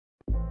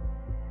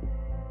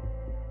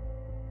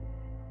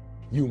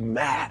you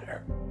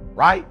matter,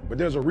 right? But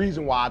there's a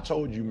reason why I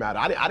told you matter.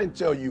 I didn't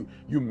tell you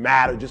you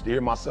matter just to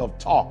hear myself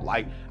talk.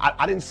 Like,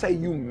 I didn't say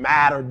you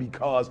matter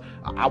because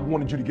I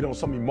wanted you to get on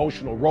some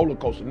emotional roller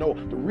coaster. No,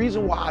 the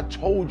reason why I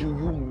told you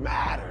you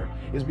matter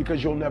is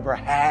because you'll never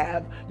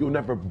have, you'll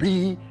never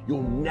be,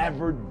 you'll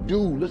never do.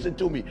 Listen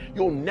to me.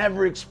 You'll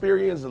never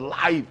experience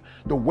life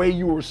the way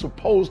you were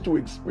supposed to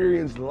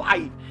experience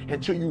life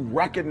until you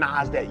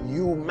recognize that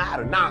you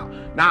matter.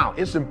 Now,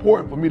 it's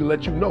important for me to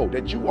let you know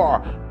that you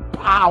are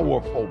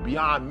powerful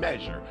beyond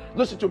measure.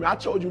 Listen to me, I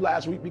told you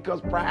last week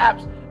because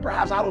perhaps,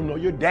 I don't know,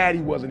 your daddy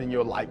wasn't in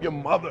your life, your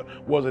mother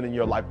wasn't in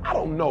your life. I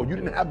don't know, you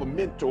didn't have a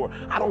mentor.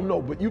 I don't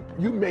know, but you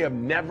may have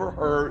never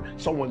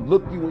heard someone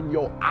look you in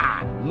your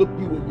eye, look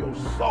you in your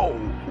soul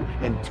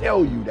and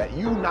tell you that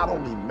you not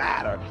only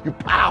matter, you're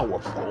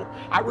powerful.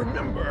 I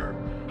remember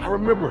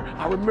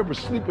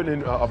sleeping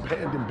in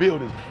abandoned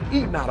buildings,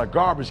 eating out of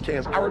garbage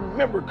cans. I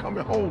remember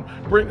coming home,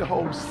 bringing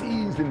home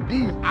C's and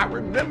D's. I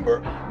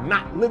remember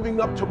not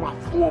living up to my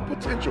full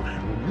potential.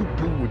 When you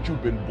do what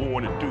you've been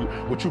born to do,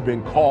 what you've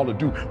been called to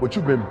do, what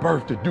you've been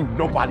birthed to do,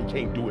 nobody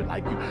can do it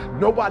like you.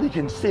 Nobody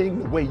can sing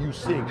the way you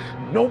sing.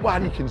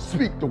 Nobody can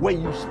speak the way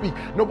you speak.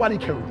 Nobody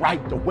can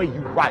write the way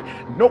you write.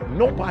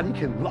 Nobody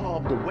can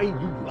love the way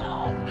you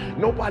love.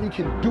 Nobody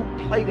can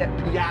play that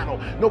piano.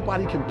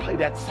 Nobody can play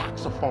that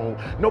saxophone.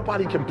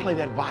 Nobody can play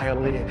that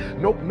violin.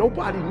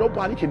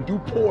 Nobody can do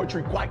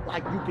poetry quite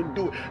like you can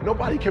do it.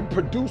 Nobody can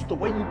produce the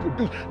way you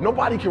produce.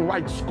 Nobody can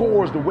write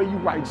scores the way you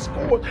write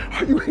scores.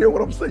 Are you hearing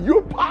what I'm saying?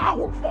 You're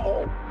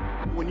powerful.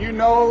 When you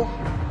know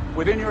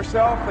within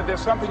yourself that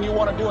there's something you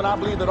want to do, and I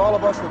believe that all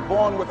of us were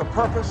born with a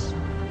purpose,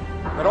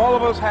 that all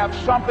of us have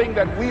something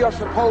that we are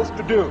supposed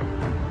to do,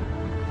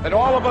 that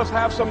all of us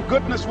have some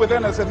goodness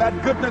within us, and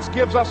that goodness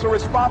gives us a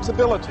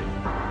responsibility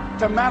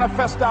to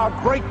manifest our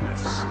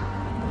greatness.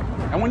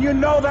 And when you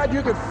know that,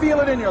 you can feel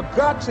it in your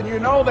guts, and you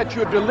know that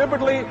you're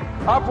deliberately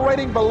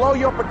operating below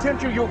your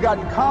potential, you've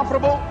gotten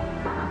comfortable,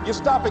 you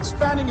stop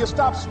expanding, you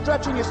stop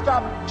stretching, you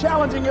stop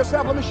challenging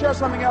yourself. Let me share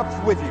something else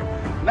with you.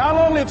 Not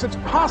only is it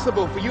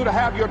possible for you to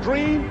have your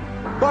dream,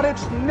 but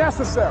it's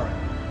necessary.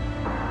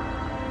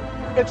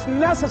 It's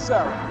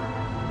necessary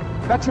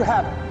that you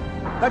have it,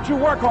 that you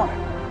work on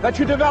it, that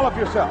you develop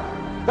yourself,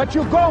 that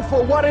you go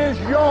for what is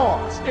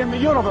yours in the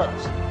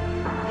universe.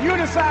 You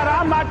decide,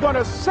 I'm not going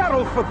to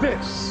settle for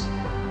this.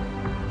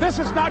 This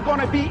is not going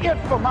to be it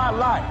for my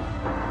life.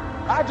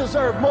 I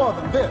deserve more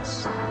than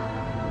this.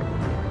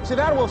 See,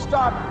 that will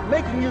start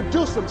making you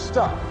do some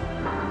stuff.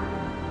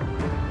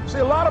 See,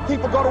 a lot of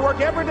people go to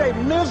work every day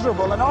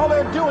miserable, and all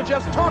they do is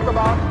just talk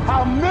about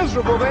how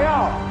miserable they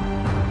are.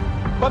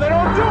 But they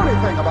don't do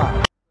anything about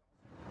it.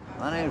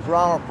 My name's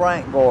Ronald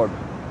Frank Gordon.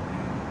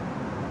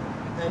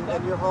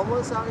 And you're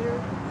homeless out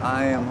here?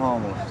 I am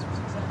homeless.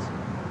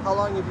 How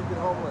long have you been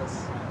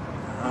homeless?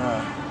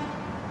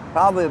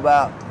 Probably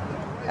about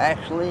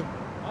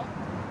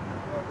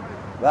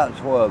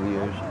 12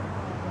 years.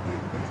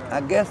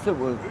 I guess it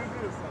was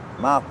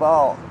my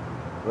fault,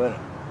 but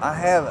I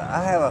have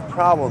a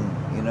problem,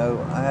 you know.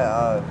 I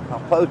have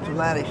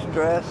post-traumatic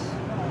stress.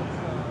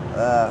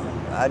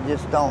 I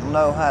just don't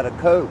know how to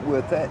cope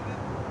with it.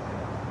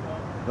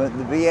 But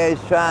the VA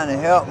is trying to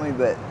help me,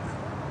 but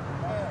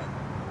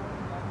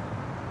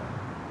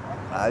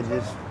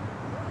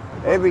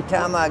every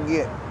time I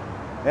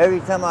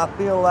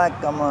feel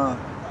like I'm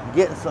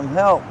getting some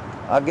help,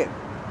 I get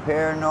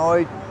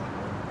paranoid,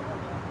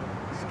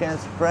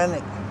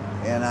 schizophrenic,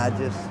 and I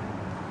just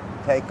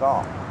take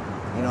off.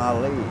 You know, I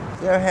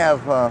leave. They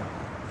have,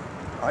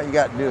 all you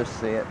got to do is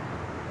see it.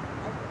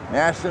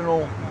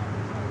 National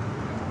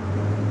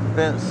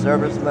Defense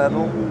Service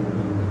Medal,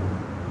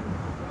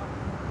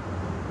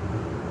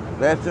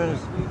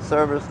 Veterans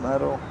Service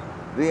Medal,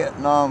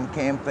 Vietnam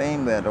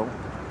Campaign Medal,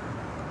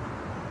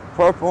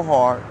 Purple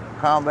Heart,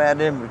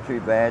 Combat Infantry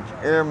Badge,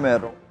 Air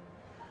Medal.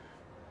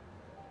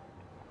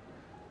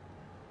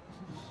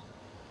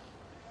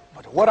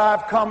 But what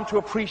I've come to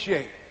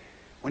appreciate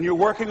when you're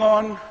working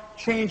on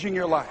changing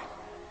your life,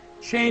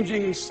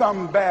 changing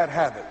some bad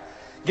habit,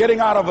 getting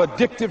out of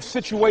addictive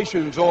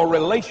situations or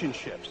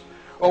relationships,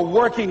 or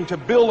working to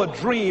build a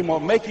dream or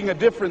making a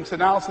difference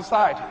in our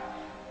society,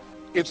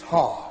 it's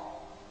hard.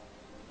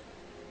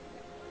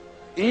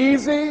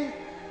 Easy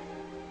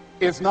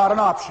is not an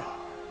option.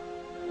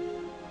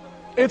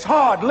 It's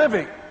hard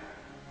living.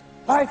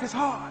 Life is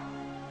hard.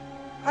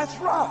 That's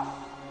rough.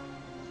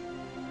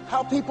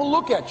 How people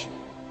look at you,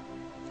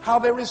 how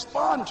they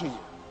respond to you.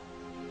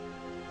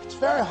 It's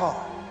very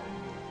hard.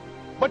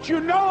 But you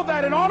know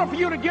that in order for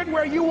you to get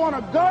where you want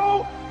to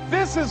go,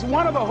 this is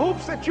one of the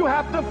hoops that you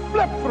have to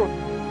flip through.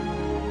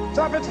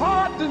 So if it's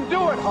hard, then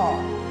do it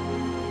hard.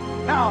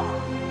 Now,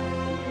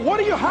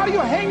 how do you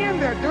hang in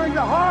there during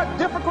the hard,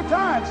 difficult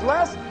times?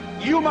 Les,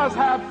 you must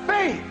have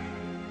faith.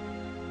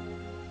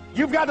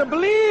 You've got to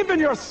believe in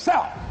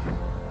yourself.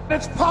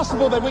 It's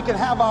possible that we can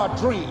have our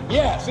dream.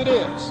 Yes, it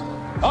is.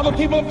 Other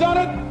people have done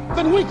it.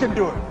 then we can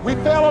do it. We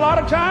fail a lot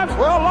of times.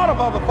 Well, a lot of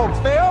other folks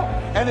fail,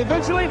 and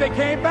eventually they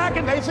came back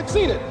and they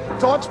succeeded.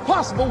 So it's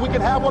possible we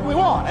can have what we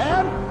want.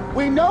 And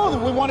we know that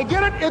we want to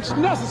get it. It's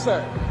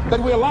necessary that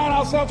we align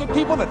ourselves with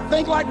people that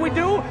think like we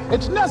do.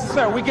 It's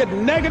necessary we get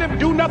negative,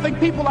 do-nothing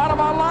people out of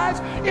our lives.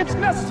 It's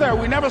necessary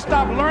we never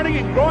stop learning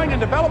and growing and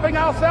developing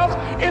ourselves.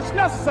 It's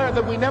necessary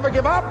that we never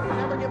give up.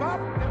 Never give up.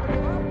 Never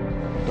give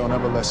up. Don't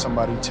ever let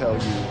somebody tell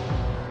you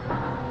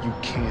you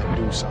can't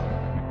do something.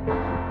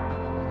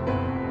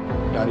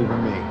 Not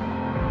even me.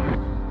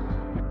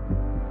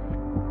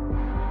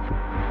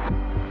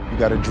 You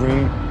got a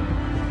dream,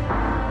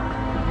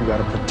 you got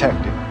to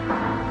protect it.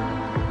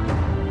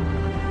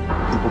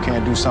 People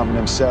can't do something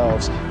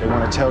themselves. They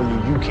want to tell you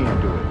you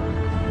can't do it.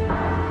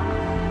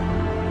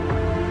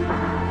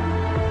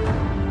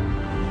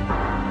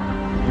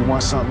 You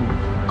want something,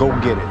 go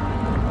get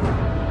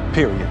it.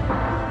 Period.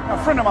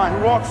 A friend of mine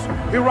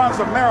he runs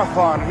a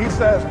marathon. He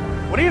says,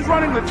 when he's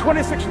running the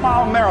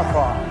 26-mile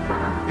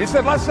marathon, he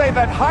said, let's say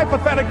that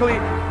hypothetically,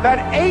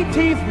 that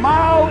 18th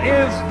mile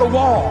is the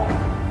wall.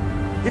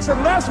 He said,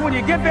 Les, when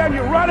you get there and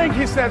you're running,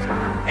 he says,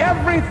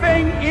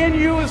 everything in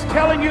you is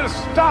telling you to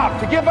stop,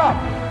 to give up.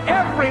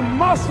 Every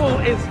muscle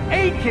is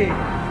aching,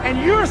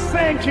 and you're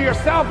saying to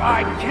yourself,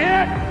 I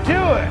can't do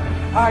it.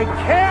 I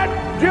can't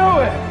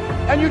do it.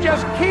 And you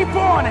just keep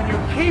on, and you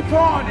keep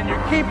on, and you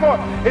keep on.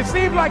 It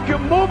seems like you're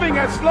moving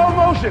at slow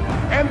motion.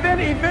 And then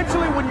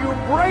eventually when you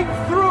break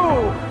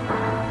through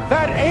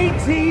that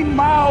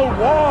 18-mile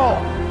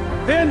wall,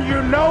 then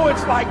you know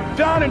it's like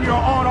done, and you're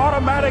on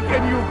automatic,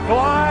 and you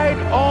glide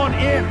on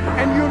in,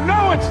 and you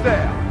know it's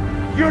there.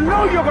 You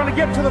know you're going to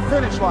get to the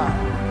finish line.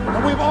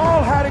 And we've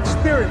all had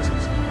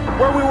experiences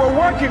where we were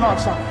working on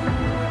something,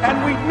 and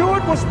we knew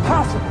it was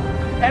possible,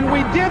 and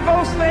we did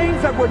those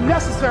things that were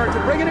necessary to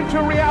bring it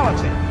into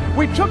reality.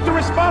 We took the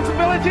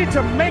responsibility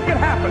to make it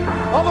happen.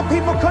 Other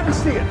people couldn't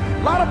see it.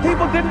 A lot of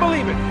people didn't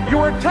believe it.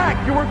 You were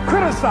attacked. You were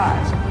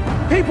criticized.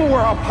 People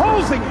were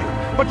opposing you,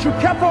 but you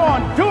kept on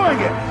doing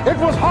it. It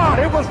was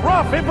hard. It was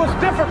rough. It was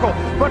difficult.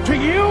 But to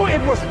you, it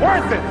was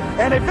worth it.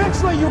 And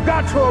eventually you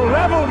got to a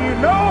level you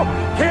know,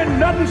 can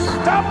nothing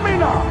stop me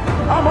now.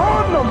 I'm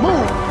on the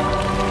move.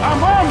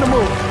 I'm on the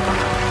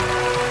move.